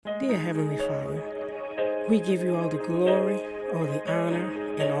Dear Heavenly Father, we give you all the glory, all the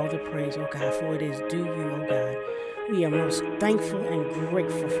honor, and all the praise, O God, for it is due you, O God. We are most thankful and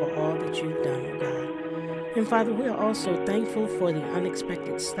grateful for all that you've done, O God. And Father, we are also thankful for the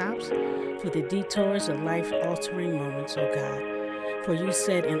unexpected stops, for the detours of life-altering moments, O God. For you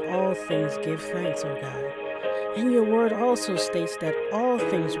said, in all things give thanks, O God. And your word also states that all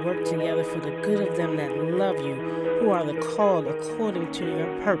things work together for the good of them that love you, who are the called according to your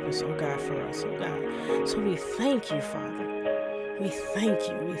purpose, O God, for us, O God. So we thank you, Father. We thank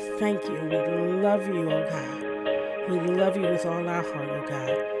you, and we love you, O God. We love you with all our heart, O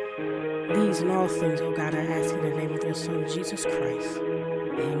God. These and all things, O God, I ask in the name of your Son, Jesus Christ.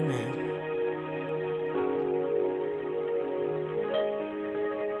 Amen.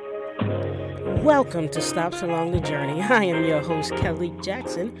 Welcome to Stops Along the Journey. I am your host, Kelly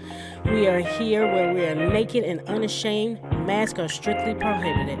Jackson. We are here where we are naked and unashamed. Masks are strictly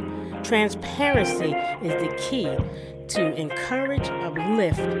prohibited. Transparency is the key to encourage,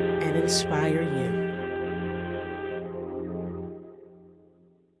 uplift, and inspire you.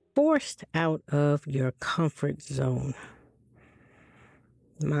 Forced out of your comfort zone.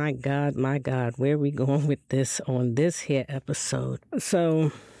 My God, where are we going with this on this here episode?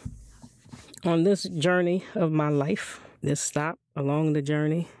 So, on this journey of my life, this stop along the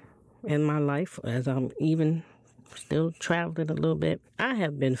journey in my life, as I'm even still traveling a little bit, I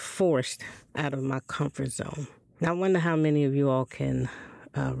have been forced out of my comfort zone. Now, I wonder how many of you all can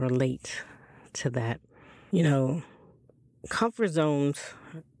relate to that. You know, comfort zones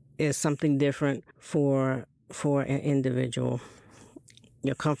is something different for an individual.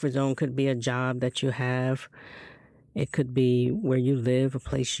 Your comfort zone could be a job that you have. It could be where you live, a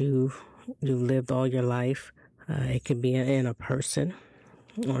place you've lived all your life. It could be in a person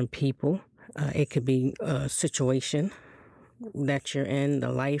or in people. It could be a situation that you're in, the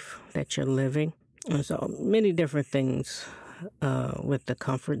life that you're living. And so many different things with the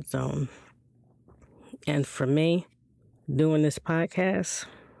comfort zone. And for me, doing this podcast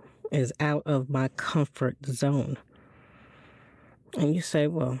is out of my comfort zone. And you say,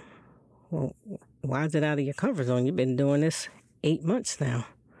 well, why is it out of your comfort zone? You've been doing this 8 months now.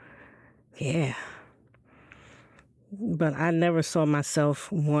 Yeah. But I never saw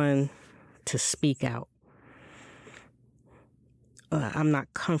myself one to speak out. I'm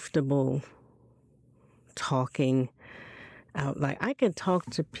not comfortable talking out. Like, I can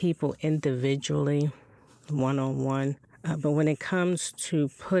talk to people individually, one-on-one. But when it comes to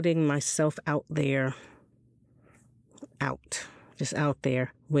putting myself out there, just out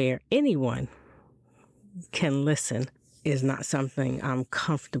there where anyone can listen, is not something I'm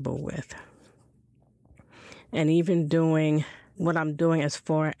comfortable with. And even doing what I'm doing as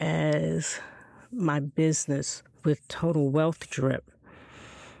far as my business with Total Wealth Drip.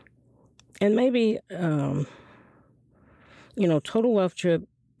 And maybe, Total Wealth Drip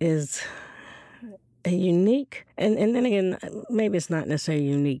is a unique, and then again, maybe it's not necessarily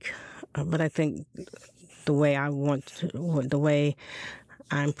unique, but I think the way I'm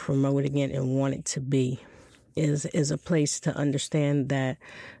promoting it and want it to be is a place to understand that,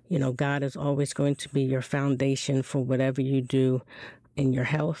 God is always going to be your foundation for whatever you do in your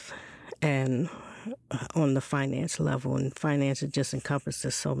health and on the finance level. And finance just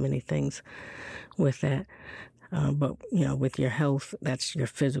encompasses so many things with that. But, with your health, that's your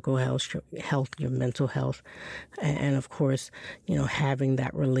physical health, your mental health. And of course, having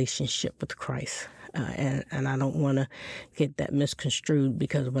that relationship with Christ. And I don't want to get that misconstrued,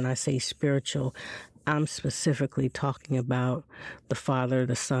 because when I say spiritual, I'm specifically talking about the Father,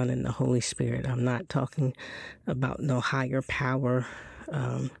 the Son, and the Holy Spirit. I'm not talking about no higher power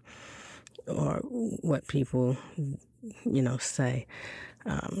or what people, say.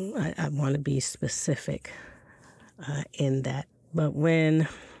 I want to be specific in that. But when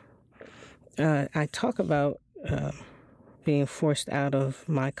I talk about being forced out of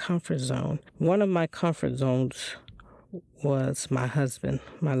my comfort zone, one of my comfort zones was my husband,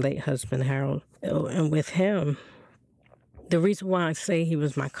 my late husband, Harold. And with him, the reason why I say he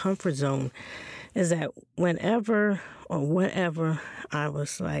was my comfort zone is that whenever or whatever I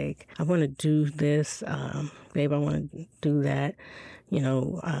was like, I want to do this, babe, I want to do that.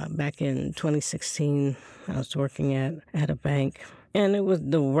 Back in 2016, I was working at a bank. And it was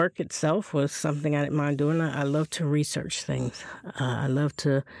the work itself was something I didn't mind doing. I love to research things. I love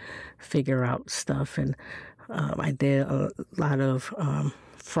to figure out stuff. And I did a lot of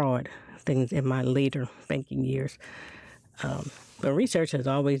fraud things in my later banking years. But research has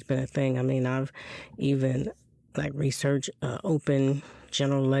always been a thing. I mean, I've even researched open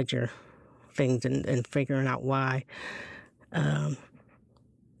general ledger things and figuring out why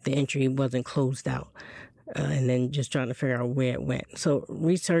the entry wasn't closed out. And then just trying to figure out where it went. So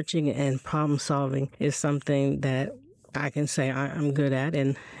researching and problem solving is something that I can say I'm good at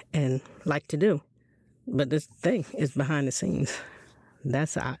and like to do. But this thing is behind the scenes.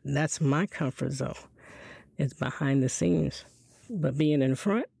 That's my comfort zone. It's behind the scenes. But being in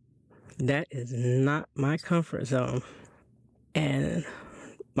front, that is not my comfort zone. And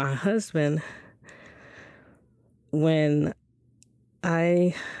my husband, when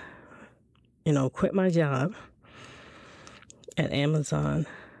I quit my job at Amazon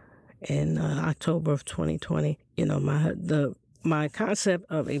in October of 2020. My concept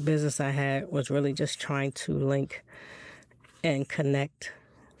of a business I had was really just trying to link and connect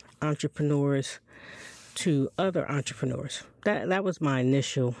entrepreneurs to other entrepreneurs. That was my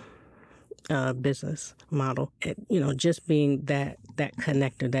initial business model. Just being that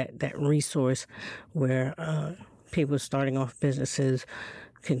connector, that resource where people starting off businesses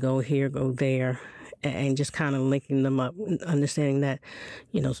can go here, go there, and just kind of linking them up, understanding that,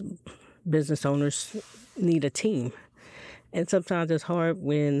 business owners need a team. And sometimes it's hard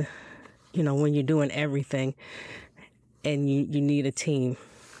when you're doing everything and you need a team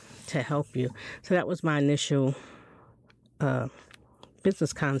to help you. So that was my initial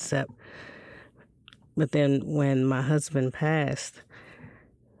business concept. But then when my husband passed,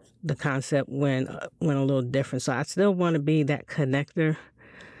 the concept went a little different. So I still want to be that connector.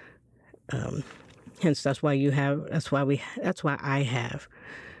 Hence, that's why I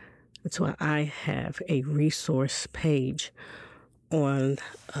have a resource page on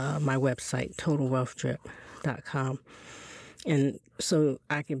my website, totalwealthdrip.com. And so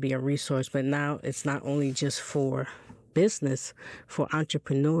I can be a resource, but now it's not only just for business, for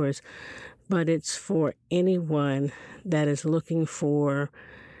entrepreneurs, but it's for anyone that is looking for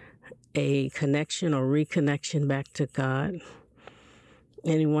a connection or reconnection back to God.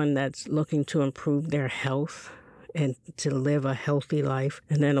 Anyone that's looking to improve their health and to live a healthy life.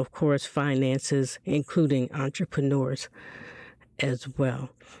 And then, of course, finances, including entrepreneurs as well.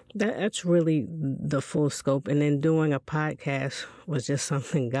 That's really the full scope. And then doing a podcast was just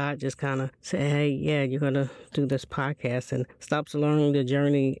something God just kind of said, hey, yeah, you're going to do this podcast. And Stops Along the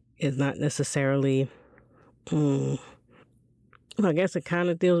Journey is not necessarily... I guess it kind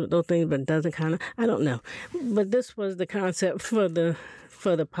of deals with those things, but doesn't kind of. I don't know. But this was the concept for the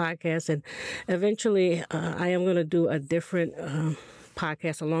podcast, and eventually I am going to do a different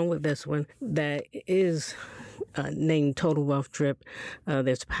podcast along with this one that is named Total Wealth Drip.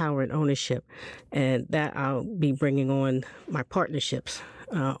 There's power and ownership, and that I'll be bringing on my partnerships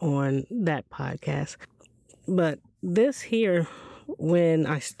on that podcast. But this here, when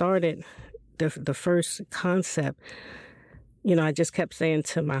I started the first concept, I just kept saying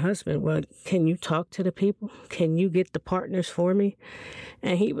to my husband, well, can you talk to the people? Can you get the partners for me?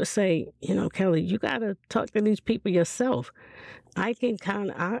 And he would say, Kelly, you got to talk to these people yourself. I can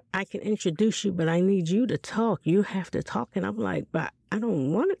introduce you, but I need you to talk. You have to talk. And I'm like, but I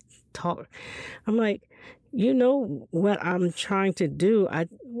don't want to talk. I'm like, what I'm trying to do.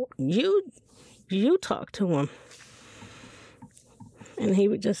 You talk to them. And he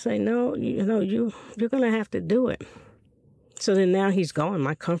would just say, no, you're going to have to do it. So then now he's gone.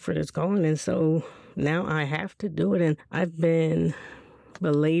 My comfort is gone. And so now I have to do it. And I've been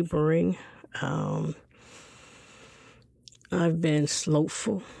belaboring. I've been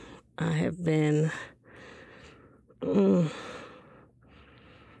slothful. I have been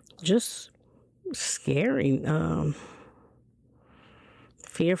just scary,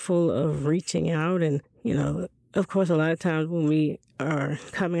 fearful of reaching out. And, of course, a lot of times when we are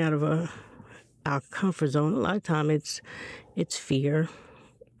coming out of our comfort zone, a lot of times it's fear.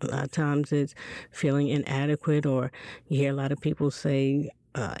 A lot of times it's feeling inadequate, or you hear a lot of people say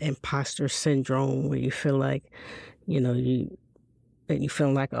imposter syndrome, where you feel like, you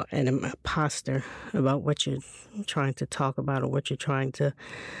feel like an imposter about what you're trying to talk about or what you're trying to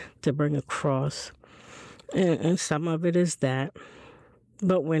bring across. And some of it is that.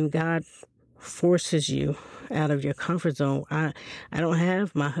 But when God forces you out of your comfort zone, I don't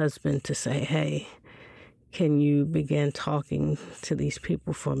have my husband to say, hey, can you begin talking to these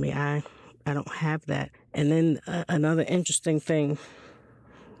people for me? I don't have that. And then another interesting thing,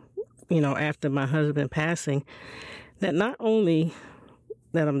 after my husband passing, that not only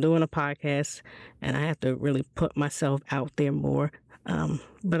that I'm doing a podcast and I have to really put myself out there more,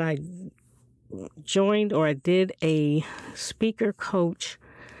 but I did a speaker coach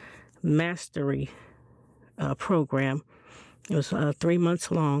mastery program. It was 3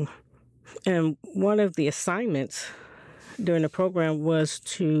 months long. And one of the assignments during the program was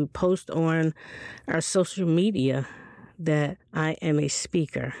to post on our social media that I am a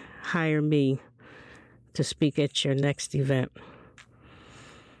speaker. Hire me to speak at your next event.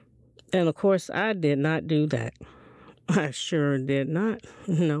 And of course, I did not do that. I sure did not.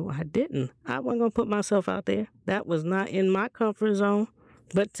 No, I didn't. I wasn't going to put myself out there. That was not in my comfort zone.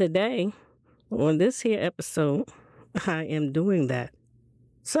 But today, on this here episode, I am doing that.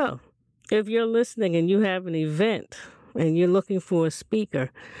 So, if you're listening and you have an event and you're looking for a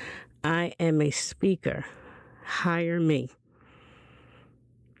speaker, I am a speaker. Hire me.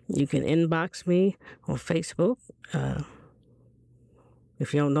 You can inbox me on Facebook.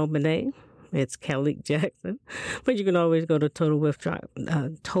 If you don't know my name, it's Kelly Jackson. But you can always go to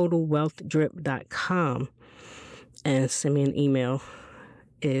totalwealthdrip.com and send me an email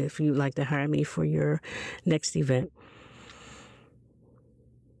if you'd like to hire me for your next event.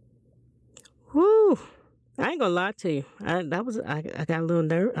 Woo! I ain't gonna lie to you. I got a little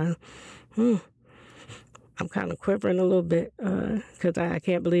nerve. I'm kind of quivering a little bit because I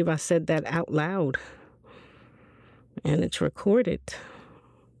can't believe I said that out loud. And it's recorded.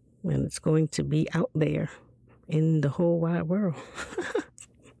 And it's going to be out there in the whole wide world.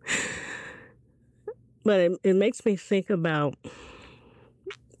 But it makes me think about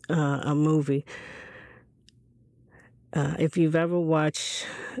a movie. If you've ever watched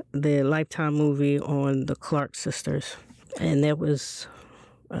the Lifetime movie on the Clark sisters, and there was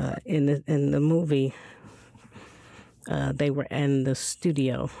in the movie, they were in the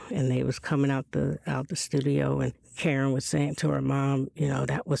studio, and they was coming out the studio, and Karen was saying to her mom,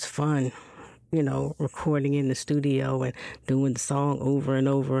 that was fun, recording in the studio and doing the song over and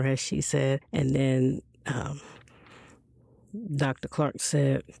over, as she said. And then Dr. Clark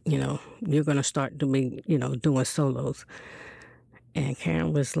said, you're going to start doing solos. And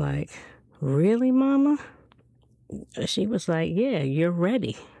Karen was like, really, Mama? She was like, yeah, you're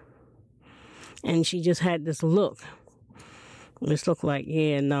ready. And she just had this look. This look like,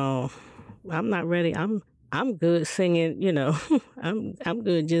 yeah, no, I'm not ready. I'm good singing, I'm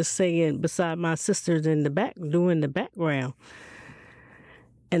good just singing beside my sisters in the back, doing the background.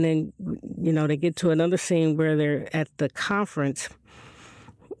 And then, they get to another scene where they're at the conference,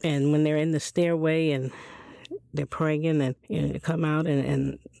 and when they're in the stairway and they're praying, and they come out,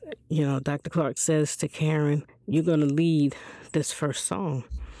 and Dr. Clark says to Karen, you're going to lead this first song.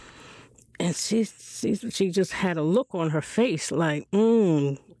 And she just had a look on her face like,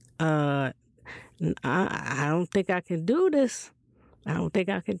 I don't think I can do this. I don't think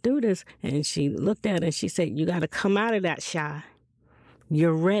I can do this. And she looked at it and she said, you got to come out of that shy.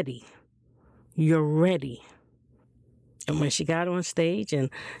 You're ready. You're ready. And when she got on stage and,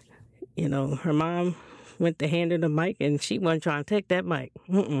 her mom went to hand her the mic and she wasn't trying to take that mic.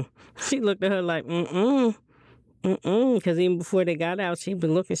 She looked at her like, because even before they got out, she'd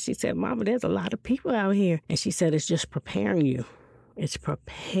been looking. She said, Mama, there's a lot of people out here. And she said, it's just preparing you. It's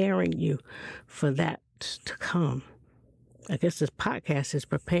preparing you for that to come. I guess this podcast is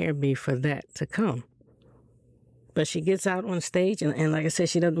preparing me for that to come. But she gets out on stage, and like I said,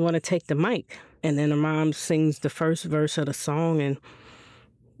 she doesn't want to take the mic. And then her mom sings the first verse of the song,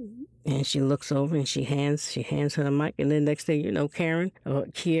 and she looks over and she hands her the mic. And then next thing you know,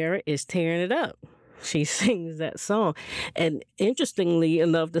 Kiara is tearing it up. She sings that song. And interestingly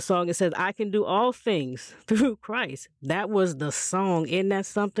enough, the song, it says, I can do all things through Christ. That was the song. Isn't that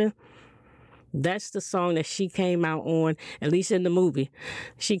something? That's the song that she came out on, at least in the movie.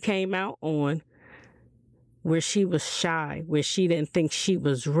 She came out on where she was shy, where she didn't think she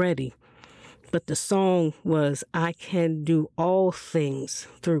was ready. But the song was, I can do all things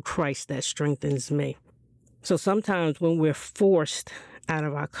through Christ that strengthens me. So sometimes when we're forced out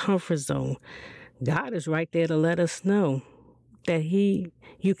of our comfort zone, God is right there to let us know that you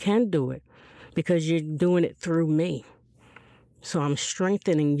can do it because you're doing it through me. So I'm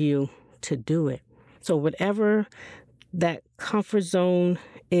strengthening you to do it. So whatever that comfort zone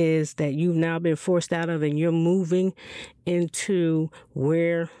is that you've now been forced out of, and you're moving into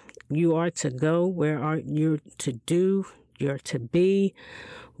where you are to go, where are you to do, you're to be,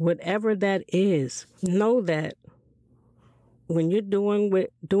 whatever that is, know that when you're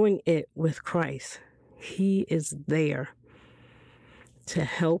doing it with Christ, He is there to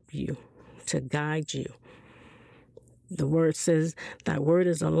help you, to guide you. The word says, thy word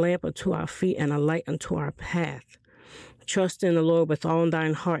is a lamp unto our feet and a light unto our path. Trust in the Lord with all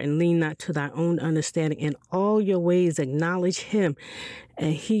thine heart and lean not to thy own understanding. In all your ways acknowledge Him,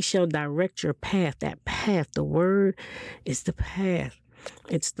 and He shall direct your path. That path, the word is the path.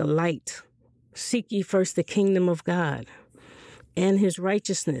 It's the light. Seek ye first the kingdom of God and His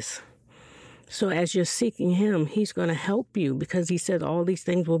righteousness. So as you're seeking him, he's going to help you because he said all these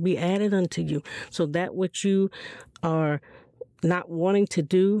things will be added unto you. So that which you are not wanting to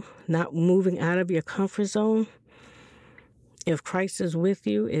do, not moving out of your comfort zone, if Christ is with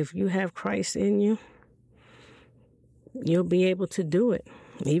you, if you have Christ in you, you'll be able to do it.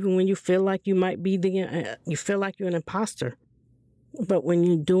 Even when you feel like you might be you feel like you're an imposter. But when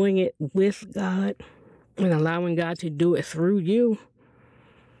you're doing it with God and allowing God to do it through you,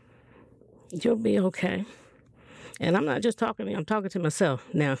 you'll be okay. And I'm not just talking to you, I'm talking to myself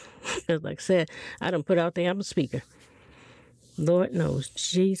now. Because like I said, I done put out there, I'm a speaker. Lord knows,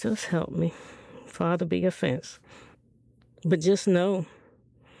 Jesus help me. Father, be a fence. But just know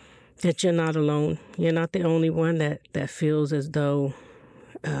that you're not alone. You're not the only one that feels as though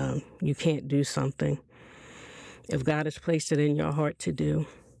you can't do something. If God has placed it in your heart to do,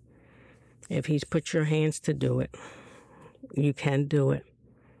 if he's put your hands to do it, you can do it.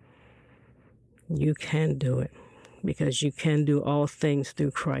 You can do it because you can do all things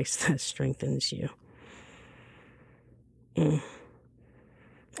through Christ that strengthens you.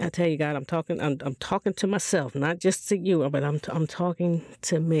 I tell you, God, I'm talking to myself, not just to you, but I'm talking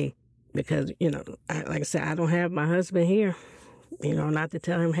to me because, like I said, I don't have my husband here, not to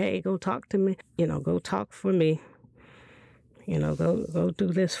tell him, hey, go talk to me, go talk for me, go do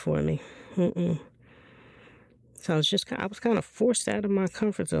this for me. So I was kind of forced out of my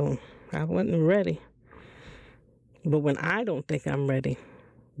comfort zone. I wasn't ready. But when I don't think I'm ready,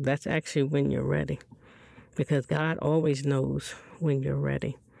 that's actually when you're ready. Because God always knows when you're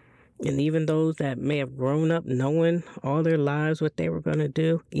ready. And even those that may have grown up knowing all their lives what they were going to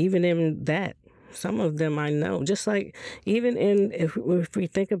do, even in that, some of them I know. Just like even if we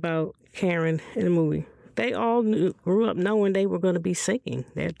think about Karen in the movie, they all grew up knowing they were going to be singing,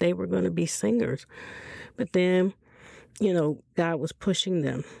 that they were going to be singers. But then, God was pushing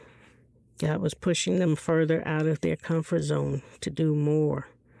them. God was pushing them further out of their comfort zone to do more.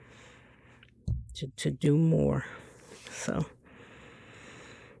 To do more. So,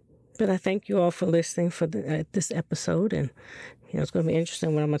 but I thank you all for listening for this episode. And, it's going to be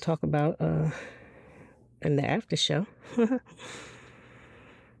interesting what I'm going to talk about in the after show.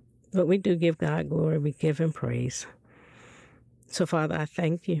 But we do give God glory. We give him praise. So, Father, I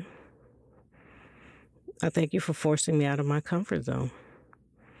thank you. I thank you for forcing me out of my comfort zone.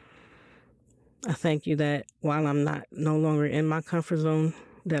 I thank you that while I'm no longer in my comfort zone,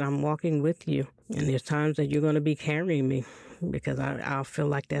 that I'm walking with you. And there's times that you're going to be carrying me because I'll feel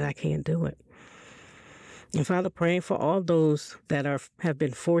like that I can't do it. And Father, praying for all those that have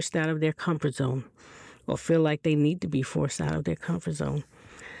been forced out of their comfort zone or feel like they need to be forced out of their comfort zone.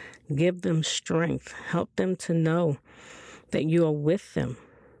 Give them strength. Help them to know that you are with them,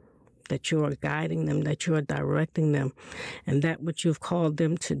 that you are guiding them, that you are directing them, and that what you've called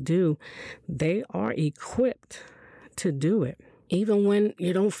them to do, they are equipped to do it, even when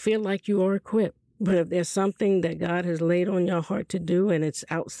you don't feel like you are equipped. But if there's something that God has laid on your heart to do and it's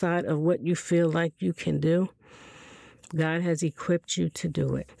outside of what you feel like you can do, God has equipped you to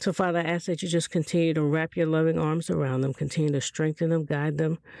do it. So, Father, I ask that you just continue to wrap your loving arms around them, continue to strengthen them, guide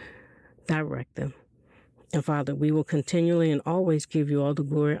them, direct them. And, Father, we will continually and always give you all the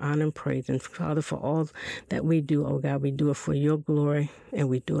glory, honor, and praise. And, Father, for all that we do, oh God, we do it for your glory and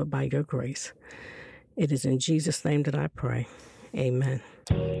we do it by your grace. It is in Jesus' name that I pray. Amen.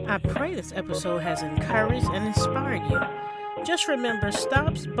 I pray this episode has encouraged and inspired you. Just remember,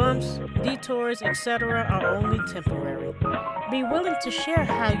 stops, bumps, detours, etc. are only temporary. Be willing to share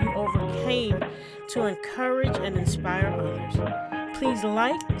how you overcame to encourage and inspire others. Please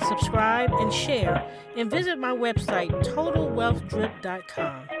like, subscribe, and share, and visit my website,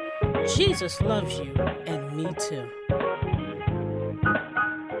 TotalWealthDrip.com. Jesus loves you, and me too.